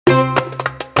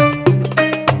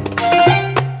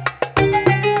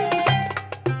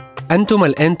أنتم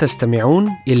الآن تستمعون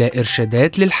إلى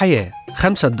إرشادات للحياة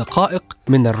 5 دقائق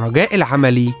من الرجاء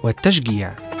العملي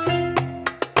والتشجيع.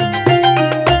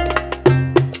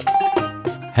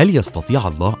 هل يستطيع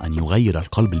الله أن يغير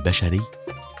القلب البشري؟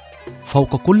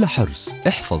 فوق كل حرص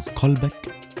احفظ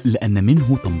قلبك لأن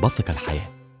منه تنبثق الحياة.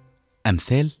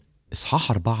 أمثال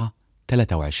إصحاح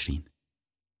 4:23.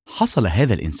 حصل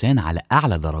هذا الإنسان على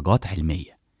أعلى درجات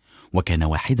علمية، وكان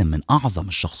واحدا من أعظم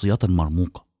الشخصيات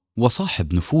المرموقة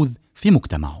وصاحب نفوذ في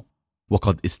مجتمعه،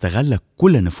 وقد استغل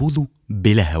كل نفوذه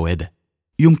بلا هوادة.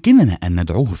 يمكننا أن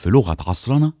ندعوه في لغة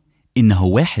عصرنا إنه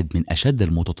واحد من أشد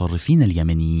المتطرفين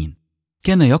اليمنيين.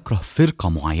 كان يكره فرقة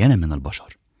معينة من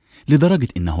البشر لدرجة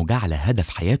إنه جعل هدف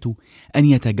حياته أن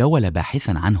يتجول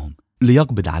باحثا عنهم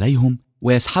ليقبض عليهم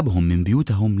ويسحبهم من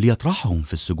بيوتهم ليطرحهم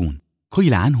في السجون.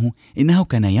 قيل عنه إنه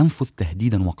كان ينفذ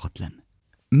تهديدا وقتلا.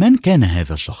 من كان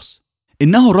هذا الشخص؟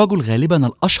 إنه الرجل غالبا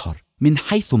الأشهر من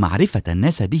حيث معرفة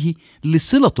الناس به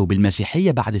لصلته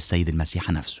بالمسيحية بعد السيد المسيح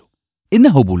نفسه.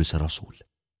 إنه بولس الرسول.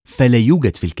 فلا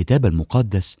يوجد في الكتاب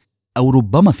المقدس أو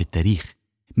ربما في التاريخ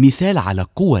مثال على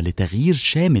قوة لتغيير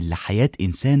شامل لحياة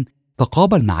إنسان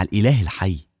تقابل مع الإله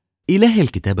الحي، إله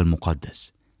الكتاب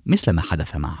المقدس، مثل ما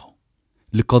حدث معه.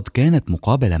 لقد كانت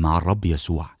مقابلة مع الرب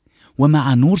يسوع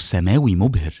ومع نور سماوي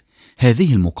مبهر.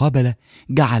 هذه المقابلة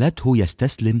جعلته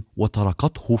يستسلم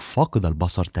وتركته فاقد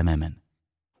البصر تماما،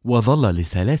 وظل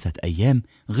ل3 أيام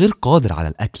غير قادر على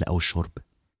الأكل أو الشرب.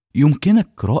 يمكنك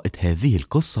قراءة هذه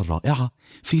القصة الرائعة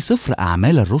في سفر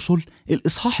أعمال الرسل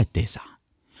الإصحاح 9،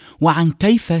 وعن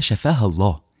كيف شفاه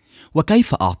الله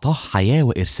وكيف أعطاه حياة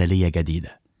وإرسالية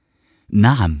جديدة.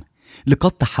 نعم،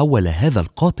 لقد تحول هذا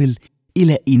القاتل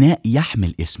إلى إناء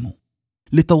يحمل اسمه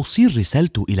لتوصيل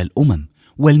رسالته إلى الأمم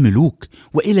والملوك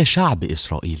وإلى شعب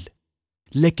إسرائيل.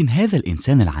 لكن هذا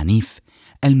الإنسان العنيف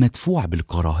المدفوع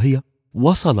بالكراهية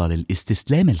وصل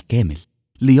للاستسلام الكامل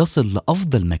ليصل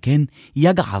لأفضل مكان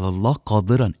يجعل الله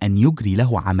قادرا أن يجري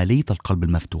له عملية القلب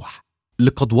المفتوح.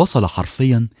 لقد وصل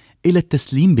حرفيا إلى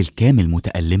التسليم بالكامل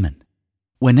متألما.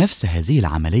 ونفس هذه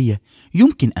العملية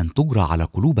يمكن أن تجرى على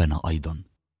قلوبنا أيضا،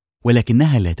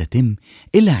 ولكنها لا تتم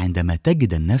إلا عندما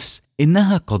تجد النفس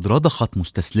إنها قد رضخت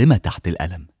مستسلمة تحت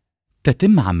الألم.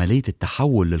 تتم عملية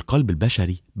التحول للقلب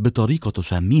البشري بطريقة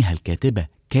تسميها الكاتبة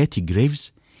كاتي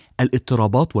جريفز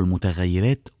الاضطرابات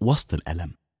والمتغيرات وسط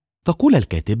الألم. تقول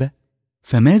الكاتبة: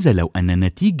 فماذا لو أن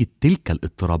نتيجة تلك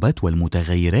الاضطرابات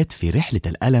والمتغيرات في رحلة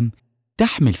الألم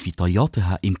تحمل في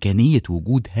طياتها إمكانية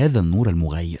وجود هذا النور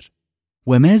المغير؟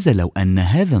 وماذا لو أن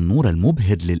هذا النور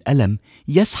المبهر للألم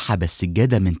يسحب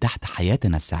السجادة من تحت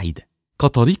حياتنا السعيدة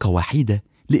كطريقة وحيدة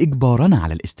لإجبارنا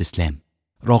على الاستسلام،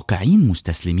 راكعين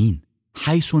مستسلمين،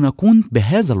 حيث نكون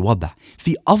بهذا الوضع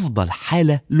في أفضل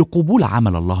حالة لقبول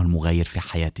عمل الله المغير في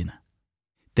حياتنا.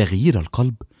 تغيير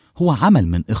القلب هو عمل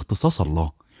من اختصاص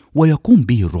الله ويقوم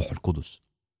به الروح القدس.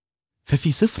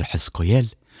 ففي سفر حزقيال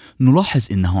نلاحظ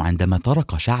إنه عندما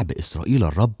ترك شعب إسرائيل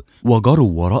الرب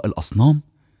وجروا وراء الأصنام،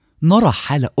 نرى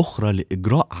حالة أخرى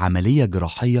لإجراء عملية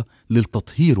جراحية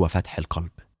للتطهير وفتح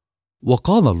القلب.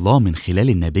 وقال الله من خلال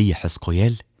النبي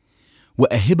حزقيال: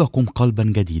 وأهبكم قلبا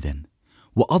جديدا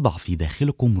وأضع في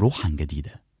داخلكم روحا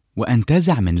جديدة،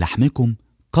 وأنتزع من لحمكم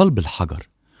قلب الحجر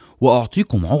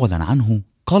وأعطيكم عوضا عنه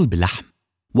قلب لحم،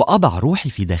 وأضع روحي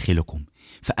في داخلكم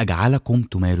فأجعلكم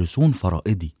تمارسون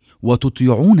فرائضي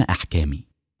وتطيعون أحكامي.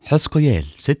 حزقيال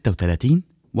 36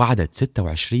 وعدد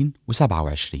 26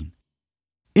 و27.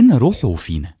 إن روحه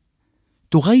فينا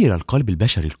تغير القلب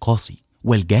البشري القاسي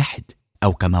والجاحد،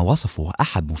 أو كما وصفه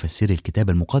أحد مفسري الكتاب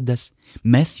المقدس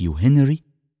ماثيو هنري: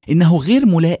 إنه غير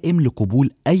ملائم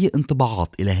لقبول أي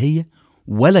انطباعات إلهية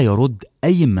ولا يرد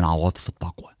أي من عواطف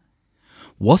التقوى.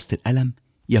 وسط الألم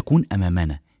يكون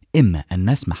أمامنا إما أن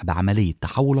نسمح بعملية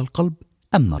تحول القلب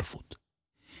أم نرفض.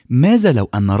 ماذا لو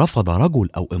أن رفض رجل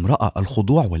أو امرأة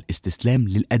الخضوع والاستسلام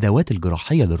للأدوات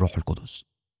الجراحية للروح القدس؟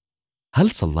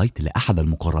 هل صليت لأحد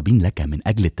المقربين لك من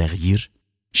أجل التغيير؟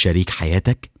 شريك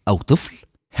حياتك أو طفل؟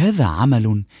 هذا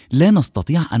عمل لا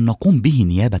نستطيع أن نقوم به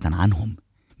نيابة عنهم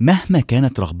مهما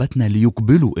كانت رغبتنا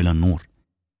ليقبلوا إلى النور.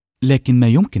 لكن ما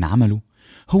يمكن عمله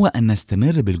هو أن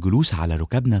نستمر بالجلوس على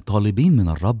ركبنا طالبين من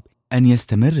الرب أن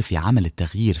يستمر في عمل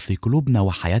التغيير في قلوبنا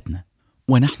وحياتنا،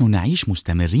 ونحن نعيش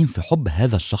مستمرين في حب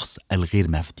هذا الشخص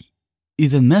الغير مفدي.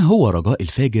 إذن ما هو رجاء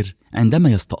الفاجر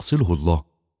عندما يستأصله الله؟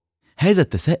 هذا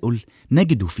التساؤل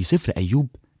نجده في سفر أيوب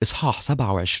إصحاح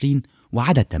 27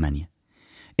 وعدد 8.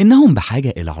 إنهم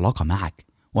بحاجة إلى علاقة معك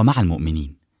ومع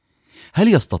المؤمنين.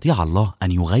 هل يستطيع الله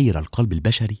أن يغير القلب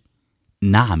البشري؟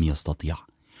 نعم يستطيع،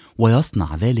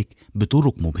 ويصنع ذلك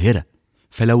بطرق مبهرة.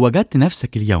 فلو وجدت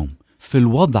نفسك اليوم في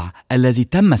الوضع الذي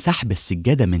تم سحب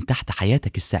السجادة من تحت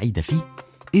حياتك السعيدة فيه،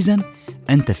 إذن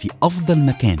أنت في أفضل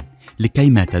مكان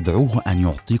لكيما تدعوه أن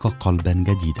يعطيك قلبا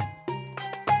جديدا.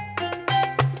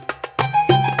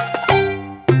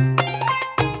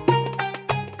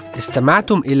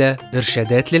 استمعتم إلى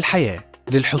إرشادات للحياة.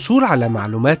 للحصول على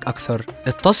معلومات أكثر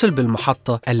اتصل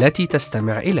بالمحطة التي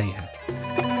تستمع إليها.